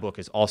 And that book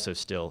is also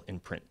still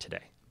in print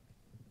today.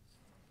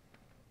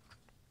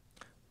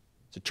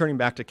 So turning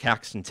back to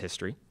Caxton's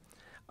history,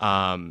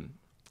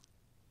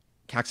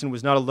 Caxton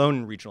was not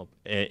alone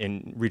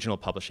in regional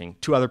publishing.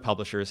 2 other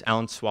publishers,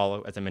 Alan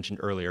Swallow, as I mentioned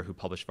earlier, who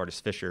published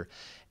Vardis Fisher,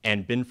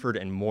 and Binford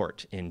and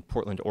Mort in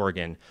Portland,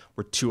 Oregon,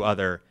 were 2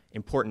 other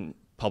important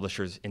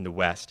publishers in the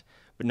West.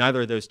 But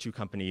neither of those 2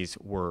 companies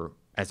were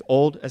as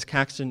old as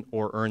Caxton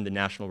or earned the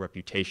national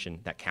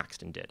reputation that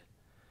Caxton did.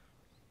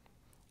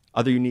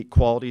 Other unique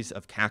qualities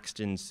of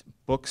Caxton's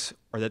books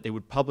are that they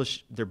would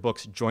publish their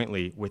books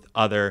jointly with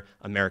other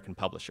American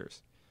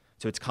publishers.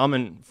 So it's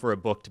common for a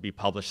book to be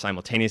published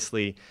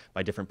simultaneously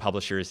by different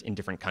publishers in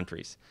different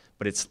countries,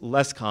 but it's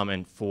less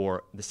common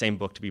for the same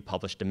book to be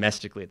published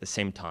domestically at the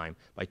same time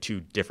by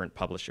 2 different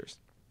publishers.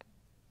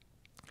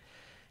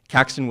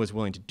 Caxton was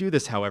willing to do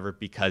this, however,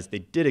 because they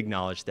did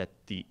acknowledge that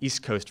the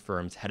East Coast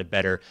firms had a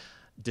better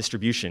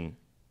distribution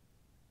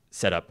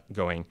setup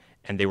going,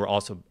 and they were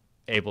also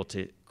able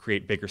to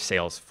create bigger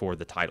sales for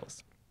the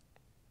titles.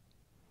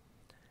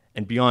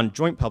 And beyond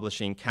joint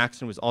publishing,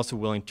 Caxton was also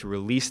willing to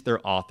release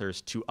their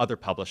authors to other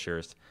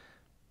publishers.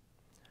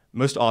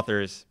 Most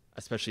authors,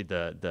 especially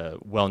the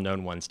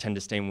well-known ones, tend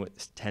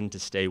to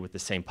stay with the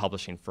same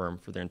publishing firm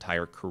for their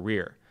entire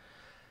career.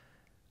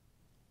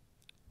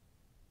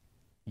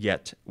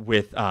 Yet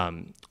with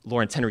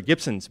Lawrence Henry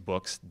Gipson's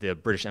books, The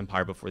British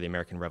Empire Before the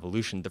American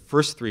Revolution, the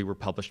first 3 were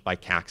published by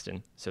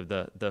Caxton, so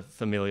the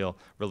familial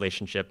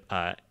relationship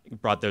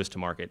brought those to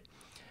market.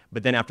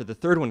 But then after the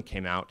 3rd one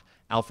came out,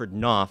 Alfred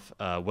Knopf,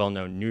 a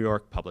well-known New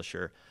York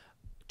publisher,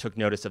 took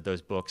notice of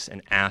those books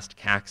and asked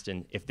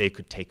Caxton if they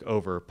could take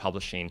over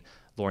publishing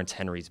Lawrence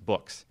Henry's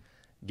books.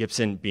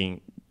 Gipson,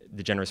 being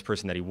the generous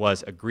person that he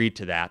was, agreed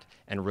to that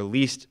and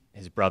released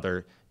his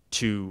brother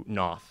to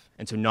Knopf.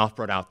 And so Knopf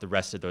brought out the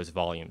rest of those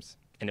volumes.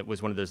 And it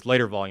was one of those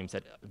later volumes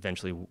that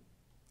eventually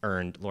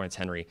earned Lawrence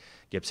Henry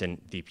Gipson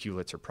the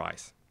Pulitzer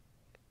Prize.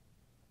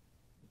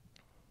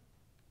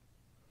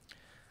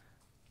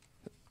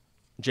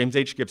 James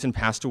H. Gipson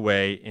passed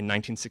away in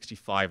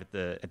 1965 at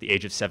the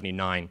age of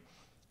 79,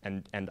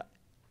 and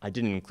I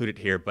didn't include it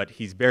here, but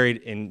he's buried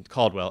in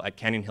Caldwell at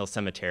Canyon Hill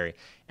Cemetery,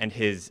 and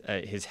his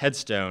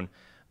headstone,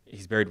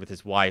 he's buried with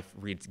his wife,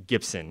 reads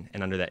Gipson,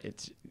 and under that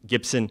it's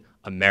Gipson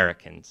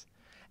Americans,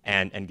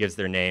 and gives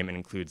their name and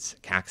includes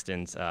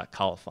Caxton's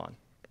colophon.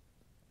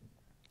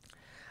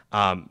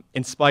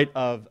 In spite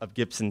of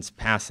Gipson's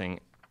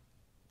passing,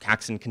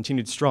 Caxton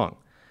continued strong.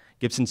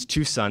 Gipson's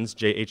 2 sons,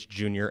 J.H.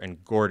 Jr.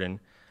 and Gordon,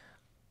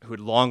 who had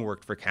long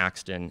worked for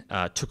Caxton,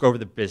 took over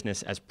the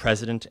business as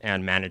president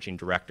and managing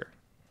director.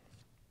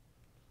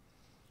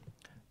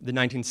 The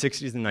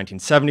 1960s and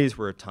 1970s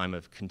were a time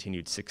of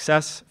continued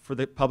success for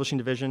the publishing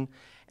division,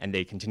 and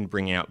they continued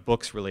bringing out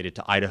books related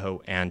to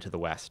Idaho and to the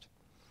West.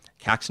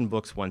 Caxton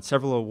Books won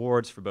several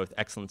awards for both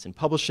excellence in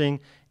publishing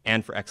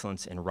and for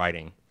excellence in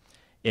writing.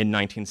 In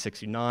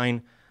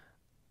 1969,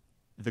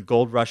 The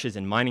Gold Rushes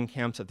and Mining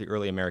Camps of the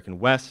Early American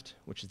West,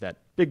 which is that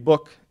big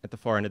book at the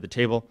far end of the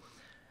table,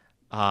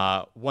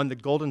 won the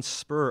Golden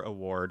Spur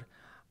Award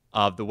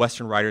of the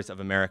Western Writers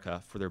of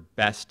America for their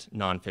best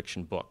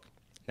nonfiction book.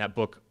 That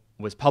book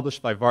was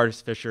published by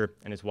Vardis Fisher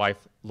and his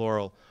wife,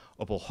 Laurel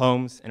Opal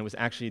Holmes, and it was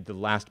actually the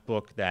last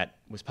book that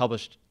was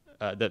published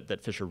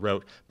that Fisher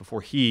wrote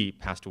before he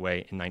passed away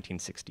in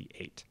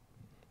 1968.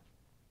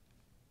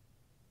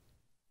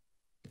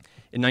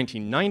 In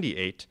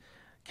 1998,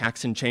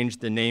 Caxton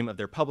changed the name of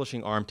their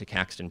publishing arm to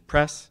Caxton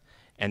Press,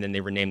 and then they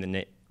retained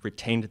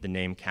the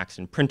name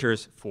Caxton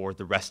Printers for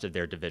the rest of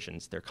their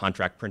divisions, their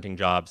contract printing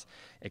jobs,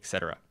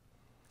 etc.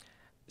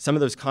 Some of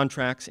those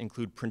contracts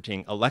include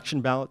printing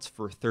election ballots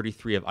for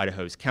 33 of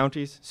Idaho's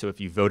counties, so if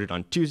you voted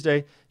on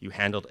Tuesday, you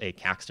handled a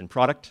Caxton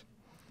product.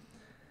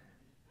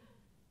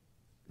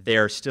 They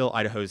are still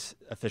Idaho's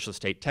official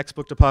state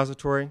textbook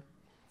depository,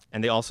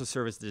 and they also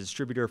serve as the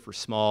distributor for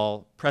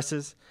small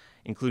presses,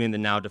 including the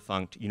now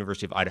defunct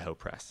University of Idaho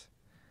Press.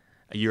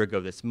 A year ago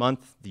this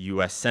month, the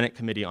U.S. Senate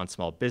Committee on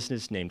Small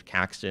Business named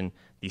Caxton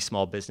the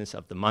Small Business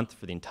of the Month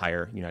for the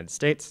entire United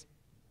States.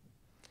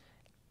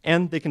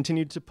 And they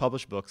continued to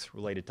publish books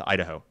related to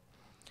Idaho,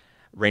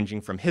 ranging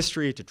from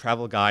history to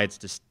travel guides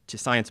to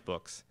science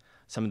books.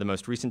 Some of the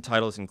most recent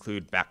titles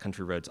include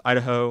Backcountry Roads,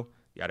 Idaho,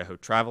 The Idaho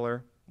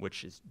Traveler,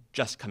 which is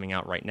just coming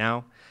out right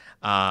now,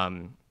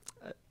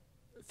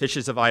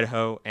 Fishes of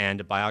Idaho,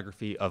 and a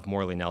biography of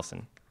Morley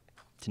Nelson,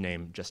 to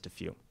name just a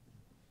few.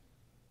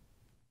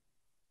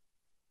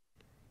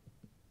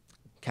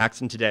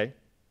 Caxton today,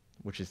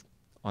 which is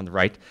on the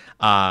right,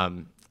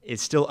 is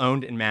still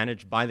owned and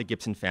managed by the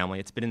Gipson family.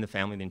 It's been in the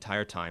family the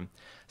entire time.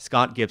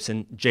 Scott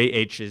Gipson,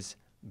 J.H.'s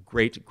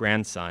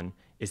great-grandson,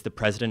 is the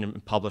president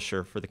and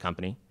publisher for the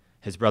company.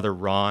 His brother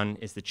Ron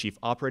is the chief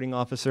operating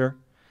officer,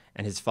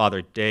 and his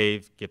father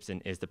Dave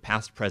Gipson is the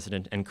past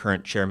president and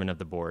current chairman of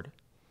the board.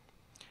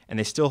 And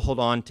they still hold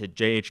on to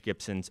J.H.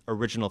 Gipson's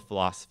original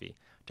philosophy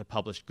to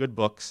publish good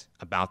books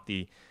about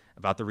the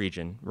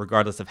region,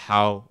 regardless of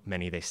how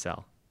many they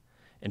sell.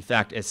 In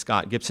fact, as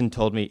Scott Gipson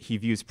told me, he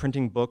views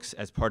printing books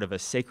as part of a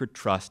sacred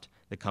trust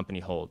the company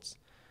holds.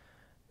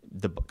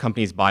 The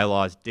company's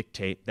bylaws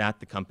dictate that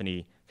the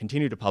company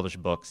continue to publish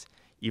books,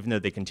 even though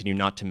they continue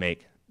not to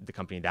make the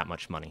company that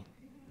much money.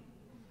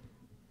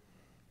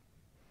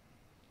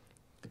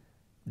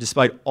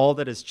 Despite all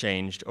that has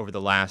changed over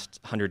the last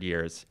 100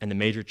 years and the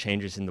major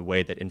changes in the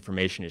way that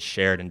information is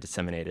shared and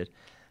disseminated,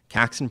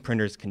 Caxton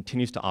Printers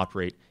continues to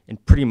operate in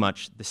pretty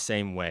much the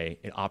same way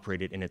it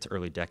operated in its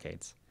early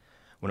decades,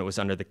 when it was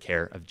under the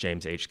care of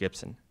James H.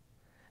 Gipson.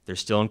 They're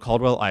still in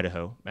Caldwell,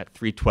 Idaho, at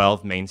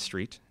 312 Main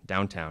Street,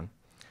 downtown.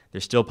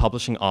 They're still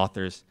publishing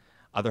authors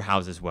other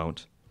houses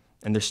won't,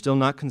 and they're still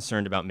not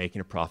concerned about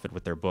making a profit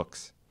with their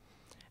books.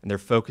 And their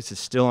focus is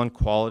still on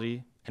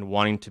quality and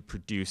wanting to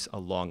produce a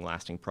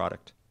long-lasting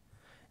product.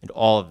 And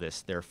all of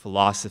this, their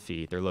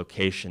philosophy, their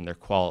location, their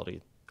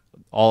quality,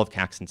 all of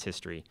Caxton's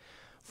history,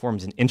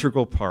 forms an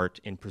integral part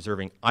in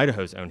preserving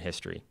Idaho's own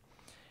history,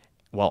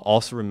 while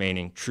also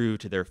remaining true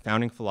to their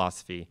founding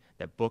philosophy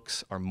that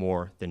books are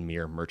more than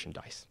mere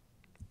merchandise.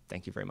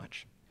 Thank you very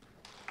much.